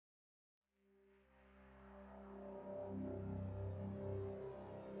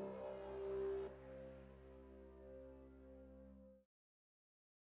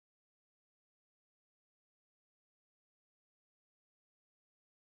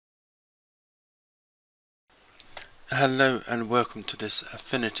Hello and welcome to this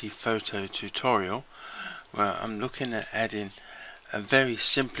Affinity photo tutorial where I'm looking at adding a very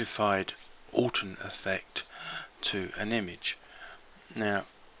simplified Orton effect to an image. Now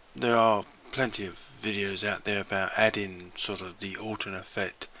there are plenty of videos out there about adding sort of the Orton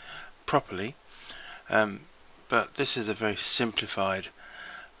effect properly, but this is a very simplified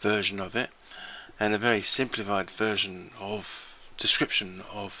version of it, and a very simplified version of description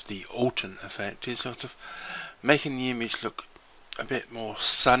of the Orton effect is sort of making the image look a bit more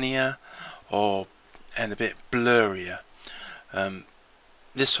sunnier and a bit blurrier.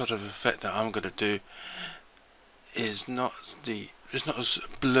 This sort of effect that I'm going to do is not as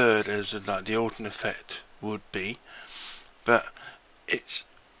blurred as like the Orton effect would be, but it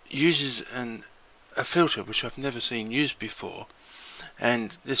uses a filter which I've never seen used before,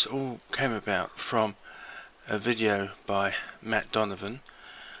 and this all came about from a video by Matt Donovan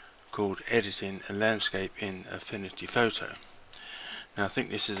called Editing a Landscape in Affinity Photo. Now I think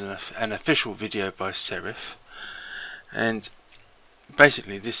this is an official video by Serif, and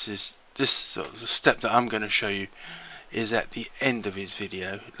basically this sort of the step that I'm going to show you is at the end of his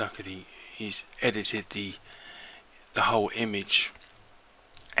video. Luckily he's edited the whole image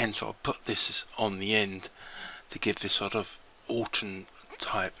and sort of put this on the end to give this sort of Orton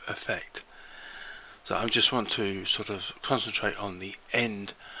type effect. So I just want to sort of concentrate on the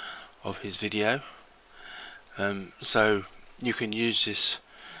end of his video, so you can use this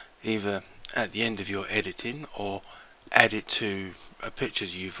either at the end of your editing or add it to a picture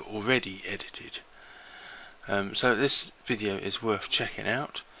you've already edited. So this video is worth checking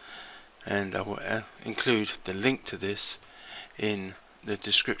out, and I will include the link to this in the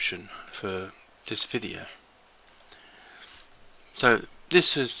description for this video. So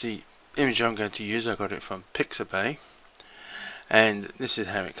this is the image I'm going to use. I got it from Pixabay, and this is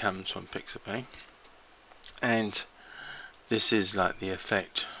how it comes from Pixabay, and this is like the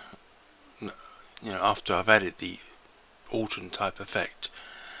effect, after I've added the Orton type effect.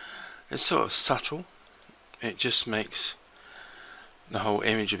 It's sort of subtle, it just makes the whole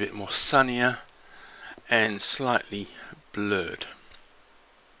image a bit more sunnier and slightly blurred.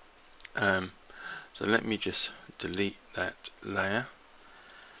 So let me just delete that layer.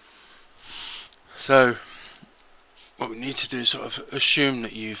 So what we need to do is sort of assume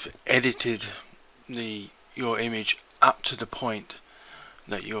that you've edited your image up to the point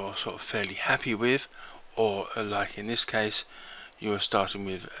that you're sort of fairly happy with, or like in this case you are starting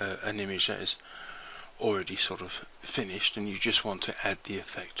with an image that is already sort of finished and you just want to add the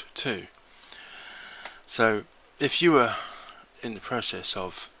effect to. So if you were in the process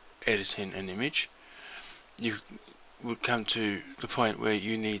of editing an image, you would come to the point where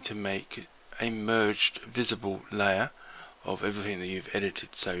you need to make a merged visible layer of everything that you've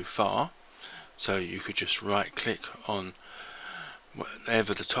edited so far. So you could just right click on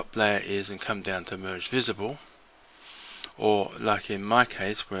whatever the top layer is and come down to merge visible, or like in my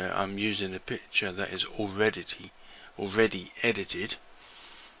case where I'm using a picture that is already edited,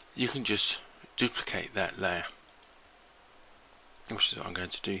 you can just duplicate that layer, which is what I'm going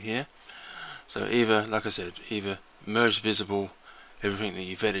to do here. So either, like I said, either merge visible everything that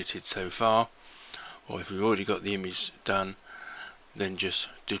you've edited so far, or if you've already got the image done, then just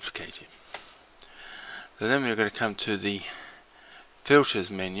duplicate it. So then we're going to come to the filters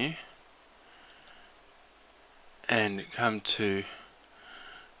menu and come to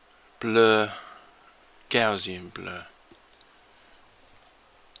blur, Gaussian blur.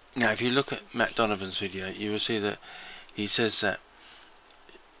 Now if you look at Matt Donovan's video, you will see that he says that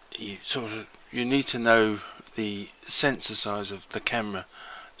you need to know the sensor size of the camera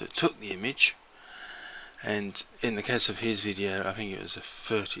that took the image, and in the case of his video I think it was a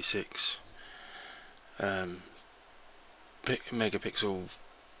 36 megapixel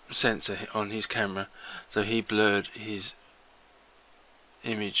sensor on his camera, so he blurred his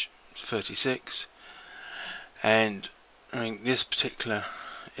image 36, and I mean this particular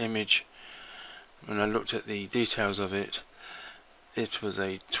image, when I looked at the details of it, it was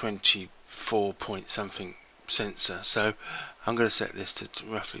a 24 point something sensor, so I'm going to set this to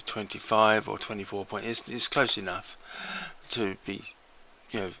roughly 25 or 24 point. It's close enough to be,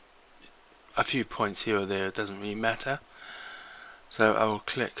 a few points here or there, it doesn't really matter. So I will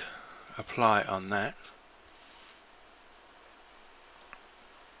click apply on that.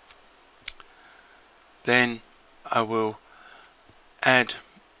 Then I will add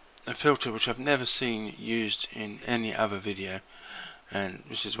a filter which I've never seen used in any other video, and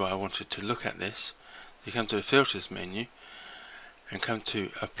this is why I wanted to look at this. You come to the filters menu and come to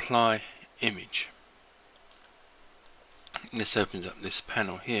apply image. This opens up this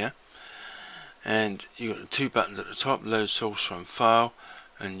panel here, and you've got the two buttons at the top, load source from file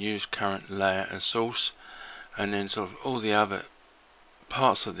and use current layer as source, and then sort of all the other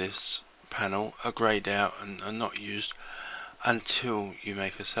parts of this panel are greyed out and are not used until you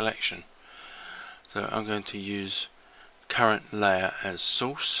make a selection. So I'm going to use current layer as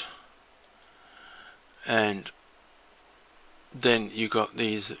source, and then you got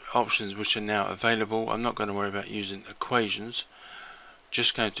these options which are now available. I'm not going to worry about using equations,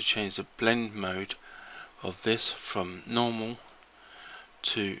 just going to change the blend mode of this from normal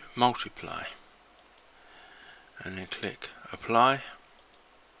to multiply, and then click apply,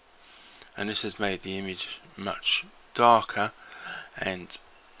 and this has made the image much darker and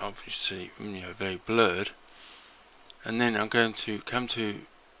obviously very blurred. And then I'm going to come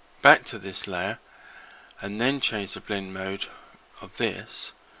back to this layer and then change the blend mode of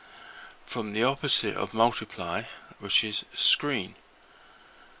this from the opposite of multiply, which is screen,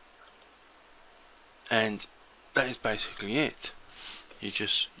 and that is basically it. You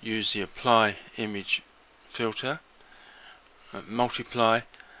just use the apply image filter, multiply,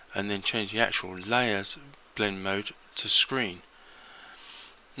 and then change the actual layers blend mode to screen.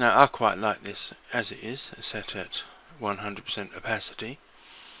 Now I quite like this as it is, set at 100% opacity,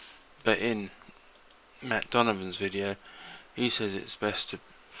 but in Matt Donovan's video he says it's best to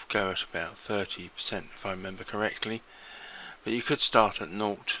go at about 30% if I remember correctly, but you could start at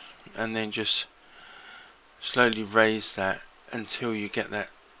 0 and then just slowly raise that until you get that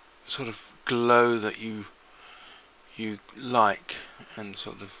sort of glow that you like, and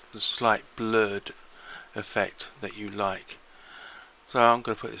sort of the slight blurred effect that you like. So I'm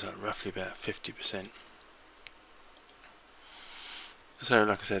going to put this at roughly about 50%. So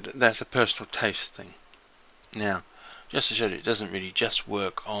like I said, that's a personal taste thing. Now, just to show you it doesn't really just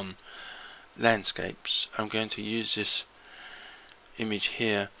work on landscapes, I'm going to use this image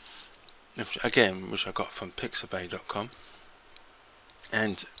here, again, which I got from Pixabay.com,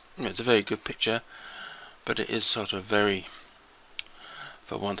 and it's a very good picture, but it is sort of very,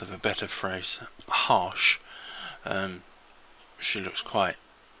 for want of a better phrase, harsh. She looks quite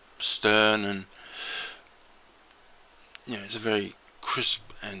stern, and it's a very crisp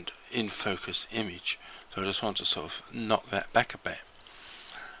and in focus image, so I just want to sort of knock that back a bit.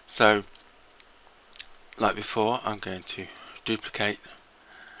 So like before, I'm going to duplicate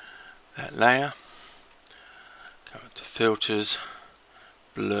that layer, go up to filters,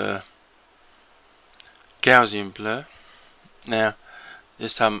 blur, Gaussian blur. Now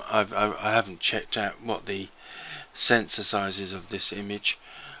this time I haven't checked out what the sensor size is of this image,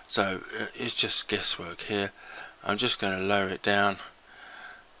 so it's just guesswork here. I'm just going to lower it down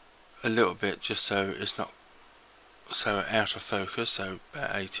a little bit just so it's not so out of focus, so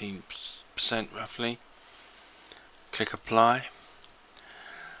about 18% roughly. Click apply,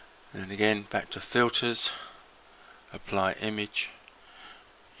 and then again back to filters, apply image,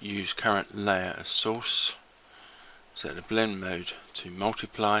 use current layer as source, set the blend mode to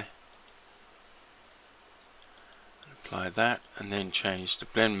multiply, apply that, and then change the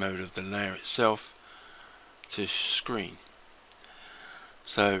blend mode of the layer itself to screen.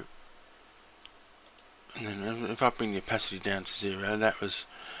 So, and then if I bring the opacity down to 0, that was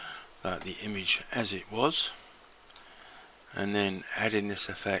like the image as it was, and then adding this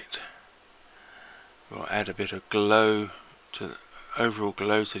effect will add a bit of glow to the overall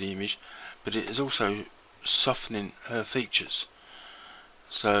glow to the image, but it is also softening her features.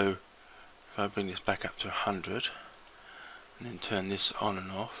 So if I bring this back up to 100 and then turn this on and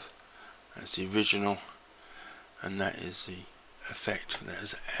off, that's the original, and that is the effect that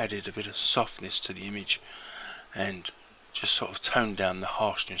has added a bit of softness to the image and just sort of toned down the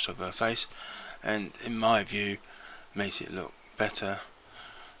harshness of her face, and in my view makes it look better,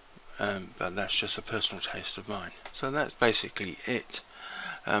 but that's just a personal taste of mine. So that's basically it.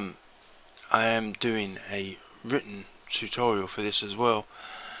 I am doing a written tutorial for this as well,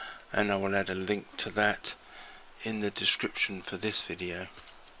 and I will add a link to that in the description for this video.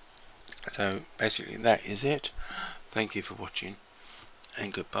 So basically that is it. Thank you for watching,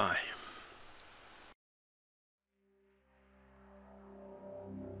 and goodbye.